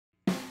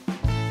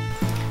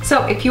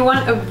So if you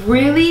want a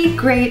really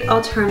great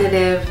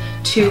alternative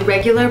to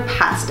regular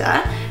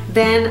pasta,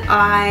 then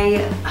I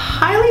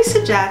highly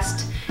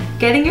suggest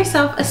getting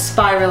yourself a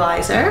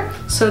spiralizer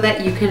so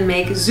that you can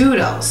make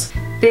zoodles.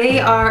 They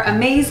are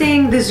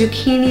amazing. The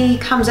zucchini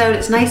comes out,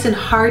 it's nice and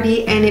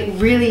hearty, and it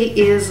really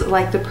is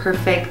like the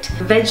perfect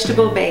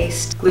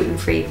vegetable-based,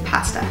 gluten-free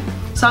pasta.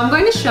 So I'm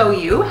going to show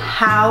you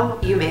how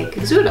you make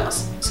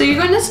zoodles. So you're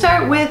going to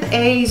start with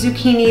a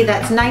zucchini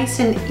that's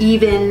nice and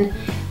even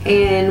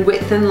in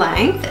width and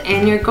length,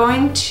 and you're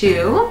going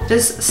to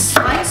just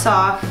slice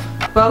off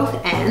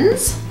both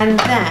ends, and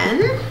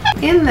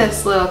then in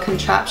this little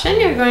contraption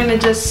you're going to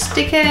just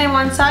stick it in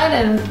one side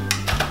and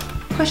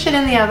push it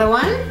in the other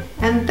one,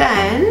 and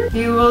then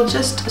you will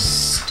just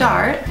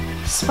start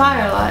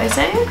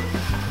spiralizing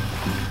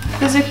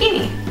the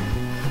zucchini.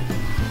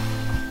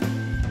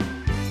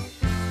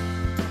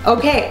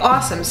 Okay,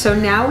 awesome. So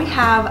now we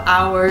have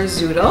our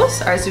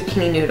zoodles, our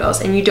zucchini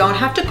noodles, and you don't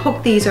have to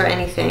cook these or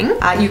anything.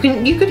 You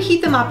could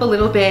heat them up a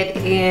little bit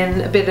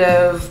in a bit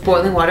of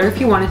boiling water if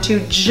you wanted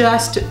to,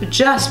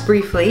 just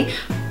briefly,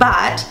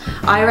 but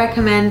I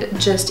recommend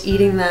just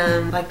eating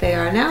them like they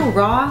are now,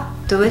 raw,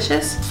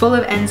 delicious, full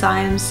of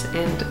enzymes,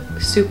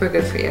 and super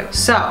good for you.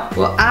 So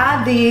we'll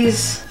add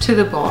these to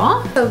the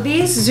bowl. So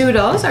these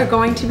zoodles are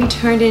going to be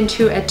turned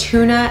into a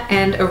tuna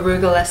and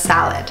arugula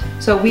salad.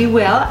 So we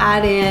will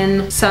add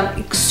in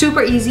some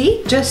super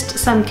easy, just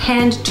some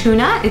canned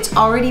tuna. It's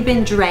already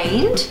been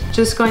drained.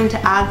 Just going to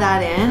add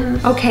that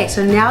in. Okay,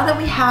 so now that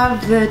we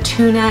have the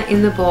tuna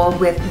in the bowl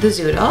with the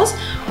zoodles,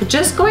 we're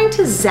just going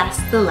to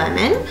zest the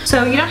lemon.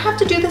 So you don't have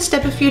to do this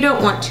step if you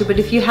don't want to, but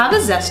if you have a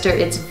zester,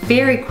 it's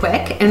very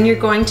quick, and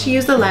you're going to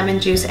use the lemon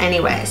juice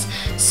anyways.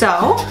 So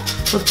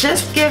we'll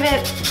just give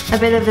it a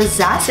bit of a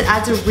zest. It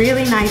adds a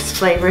really nice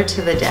flavor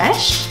to the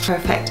dish.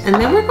 Perfect. And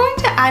then we're going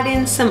to add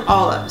in some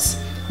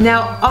olives.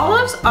 Now,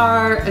 olives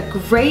are a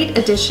great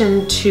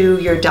addition to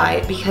your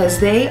diet because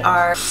they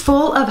are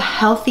full of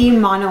healthy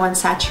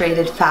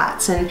monounsaturated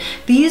fats, and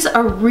these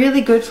are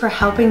really good for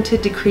helping to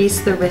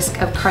decrease the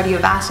risk of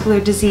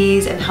cardiovascular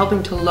disease and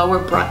helping to lower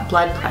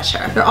blood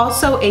pressure. They're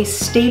also a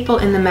staple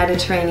in the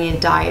Mediterranean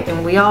diet,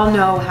 and we all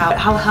know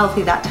how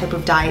healthy that type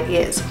of diet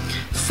is.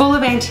 Full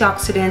of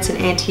antioxidants and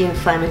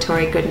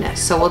anti-inflammatory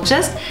goodness. So we'll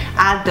just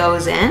add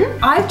those in.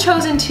 I've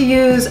chosen to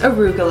use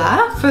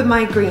arugula for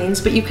my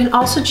greens, but you can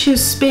also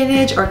choose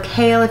spinach or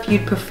kale if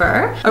you'd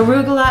prefer.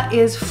 Arugula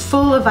is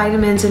full of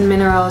vitamins and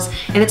minerals,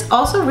 and it's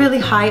also really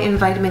high in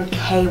vitamin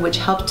K, which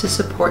helps to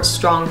support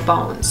strong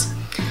bones.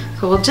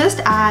 So we'll just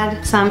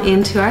add some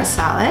into our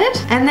salad,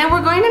 and then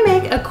we're going to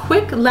make a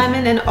quick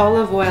lemon and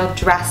olive oil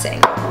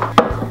dressing.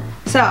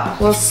 So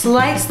we'll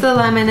slice the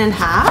lemon in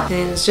half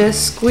and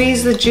just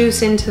squeeze the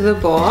juice into the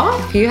bowl.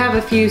 If you have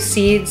a few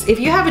seeds, if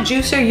you have a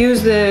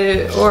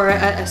juicer, or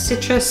a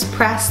citrus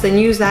press, then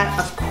use that,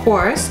 of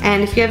course.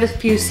 And if you have a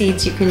few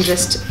seeds, you can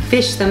just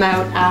fish them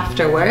out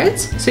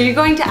afterwards. So you're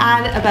going to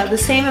add about the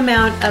same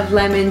amount of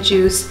lemon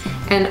juice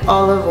and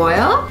olive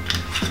oil.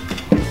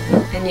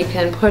 And you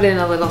can put in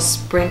a little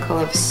sprinkle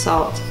of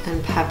salt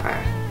and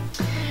pepper.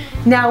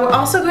 Now we're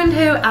also going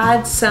to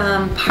add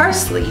some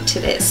parsley to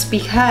this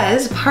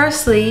because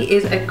parsley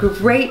is a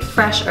great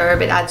fresh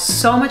herb. It adds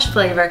so much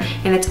flavor,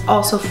 and it's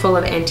also full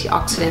of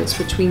antioxidants,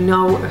 which we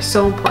know are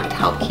so important to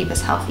help keep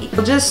us healthy.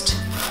 We'll just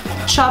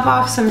chop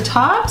off some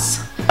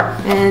tops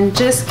and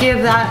just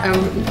give that a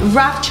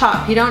rough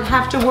chop. You don't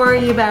have to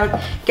worry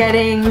about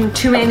getting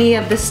too many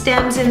of the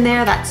stems in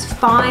there. That's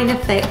fine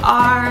if they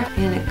are.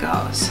 In it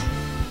goes.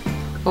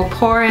 We'll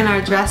pour in our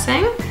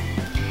dressing,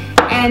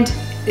 and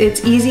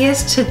it's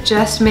easiest to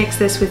just mix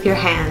this with your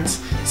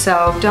hands.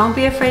 So don't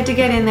be afraid to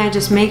get in there,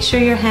 just make sure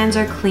your hands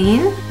are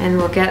clean, and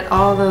we'll get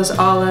all those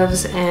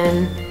olives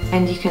in,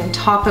 and you can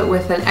top it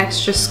with an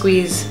extra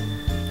squeeze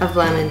of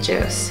lemon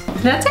juice.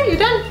 That's it, you're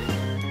done.